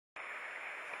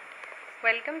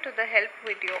Welcome to the help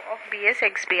video of Web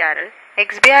XBRL.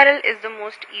 XBRL is the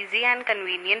most easy and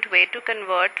convenient way to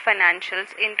convert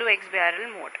financials into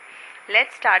XBRL mode.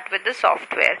 Let's start with the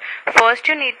software. First,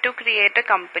 you need to create a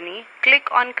company. Click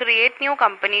on Create New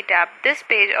Company tab. This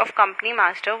page of Company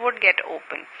Master would get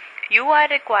open. You are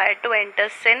required to enter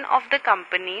SIN of the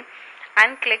company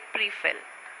and click Prefill.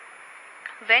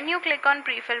 When you click on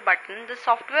Prefill button, the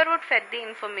software would fetch the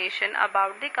information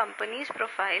about the company's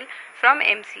profile from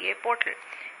MCA portal.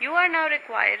 You are now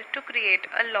required to create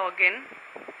a login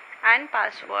and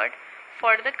password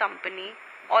for the company.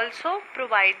 Also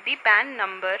provide the PAN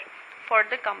number for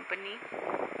the company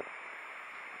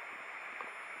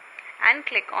and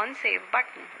click on Save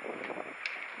button.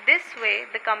 This way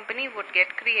the company would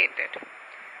get created.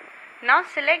 Now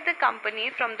select the company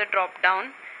from the drop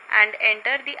down and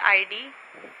enter the ID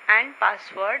and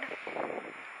password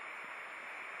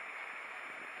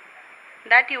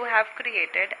that you have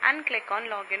created and click on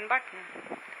Login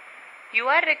button. You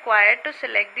are required to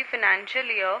select the financial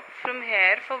year from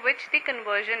here for which the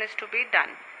conversion is to be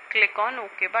done. Click on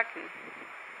OK button.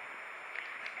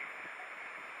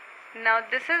 Now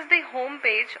this is the home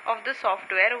page of the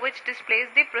software which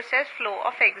displays the process flow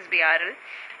of XBRL.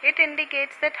 It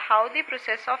indicates that how the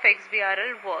process of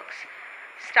XBRL works,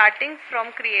 starting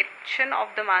from creation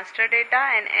of the master data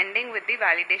and ending with the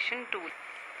validation tool.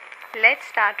 Let's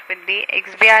start with the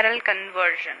XBRL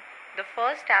conversion. The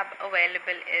first tab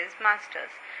available is Masters.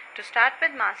 To start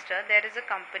with Master, there is a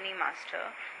Company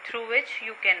Master through which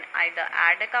you can either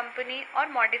add a company or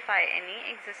modify any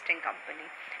existing company.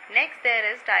 Next, there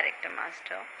is Director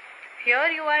Master.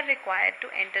 Here you are required to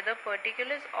enter the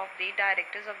particulars of the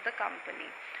directors of the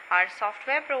company. Our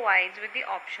software provides with the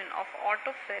option of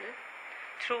autofill,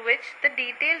 through which the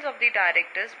details of the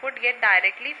directors would get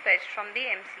directly fetched from the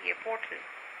MCA portal.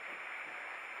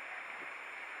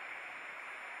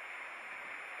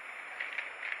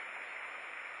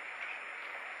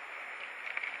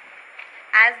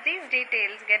 As these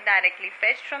details get directly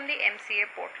fetched from the MCA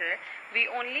portal, we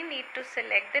only need to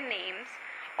select the names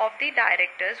of the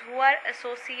directors who are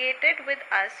associated with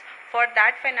us for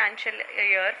that financial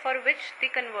year for which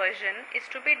the conversion is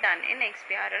to be done in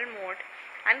XBRL mode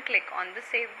and click on the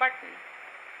Save button.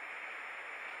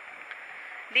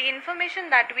 The information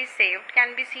that we saved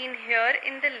can be seen here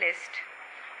in the list.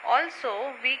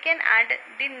 Also, we can add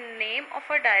the name of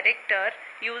a director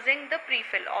using the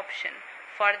Prefill option.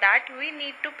 For that, we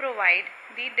need to provide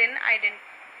the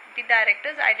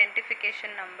director's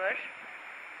identification number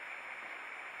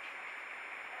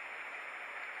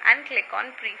and click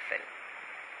on Prefill.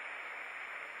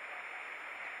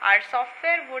 Our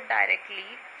software would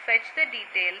directly fetch the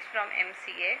details from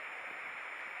MCA,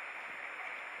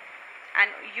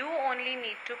 and you only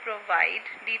need to provide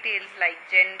details like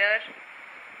gender,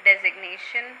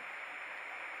 designation,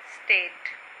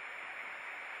 state,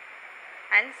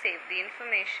 and save the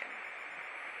information.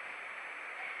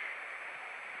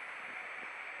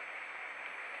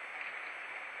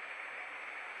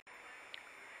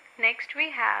 Next we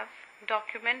have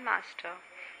Document Master.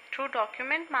 Through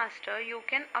Document Master, you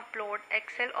can upload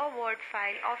Excel or Word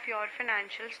file of your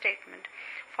financial statement.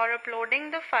 For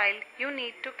uploading the file, you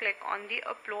need to click on the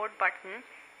Upload button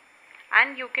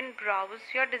and you can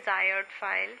browse your desired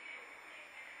file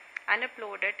and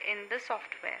upload it in the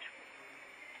software.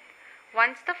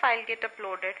 Once the file gets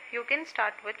uploaded, you can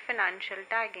start with financial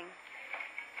tagging.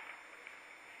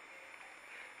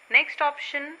 Next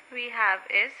option we have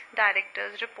is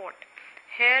Director's Report.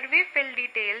 Here we fill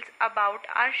details about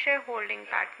our shareholding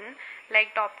pattern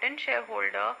like top 10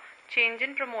 shareholder, change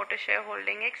in promoter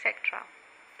shareholding, etc.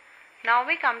 Now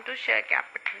we come to share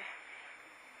capital.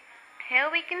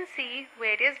 Here we can see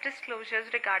various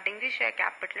disclosures regarding the share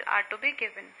capital are to be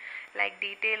given, like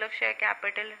detail of share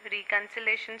capital,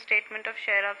 reconciliation statement of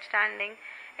share outstanding,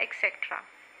 etc.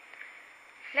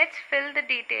 Let's fill the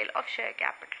detail of share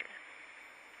capital.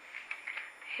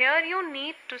 Here you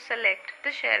need to select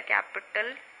the share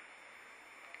capital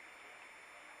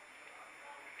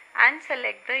and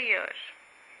select the year.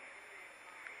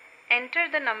 Enter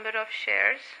the number of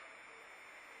shares.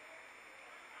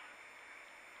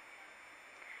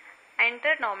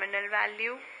 Enter nominal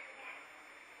value.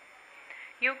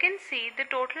 You can see the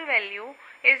total value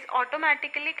is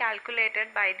automatically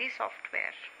calculated by the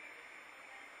software.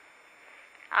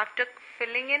 After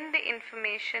filling in the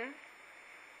information,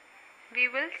 we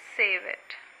will save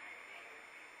it.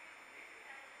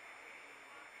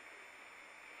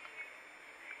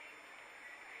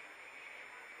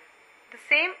 The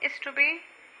same is to be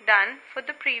done for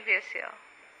the previous year.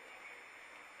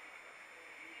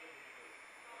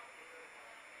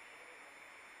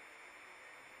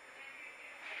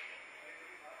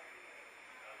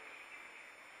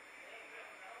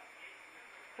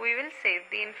 we will save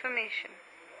the information.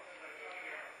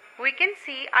 We can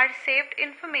see our saved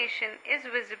information is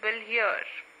visible here.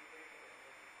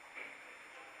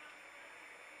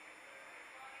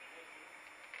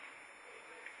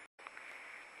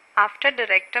 After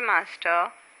Director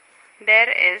Master,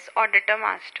 there is Auditor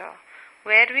Master,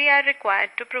 where we are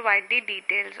required to provide the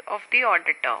details of the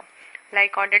auditor,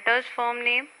 like auditor's firm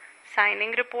name,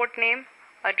 signing report name,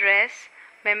 address,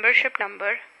 membership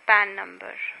number, PAN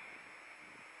number.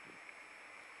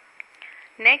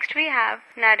 Next we have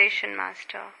Narration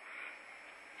Master,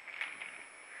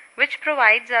 which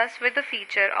provides us with the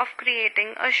feature of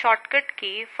creating a shortcut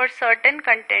key for certain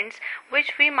contents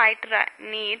which we might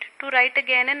need to write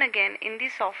again and again in the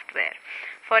software.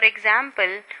 For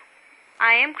example,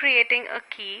 I am creating a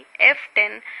key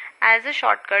F10 as a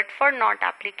shortcut for not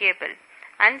applicable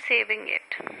and saving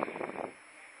it.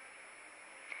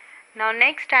 Now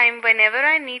next time, whenever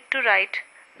I need to write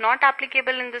not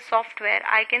applicable in the software,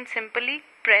 I can simply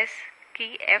press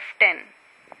key F10.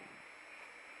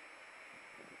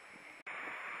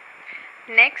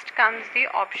 Next comes the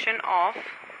option of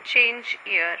change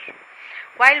year.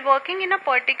 While working in a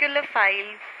particular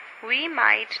file, we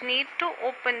might need to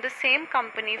open the same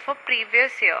company for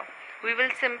previous year. We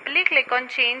will simply click on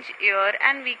change year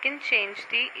and we can change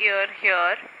the year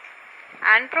here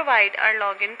and provide our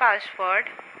login password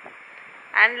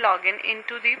and login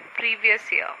into the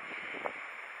previous year.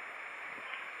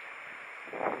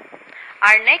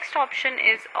 Our next option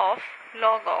is of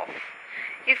log off.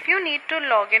 If you need to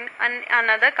log in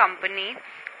another company,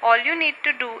 all you need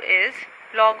to do is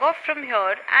log off from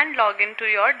here and log into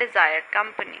your desired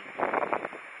company.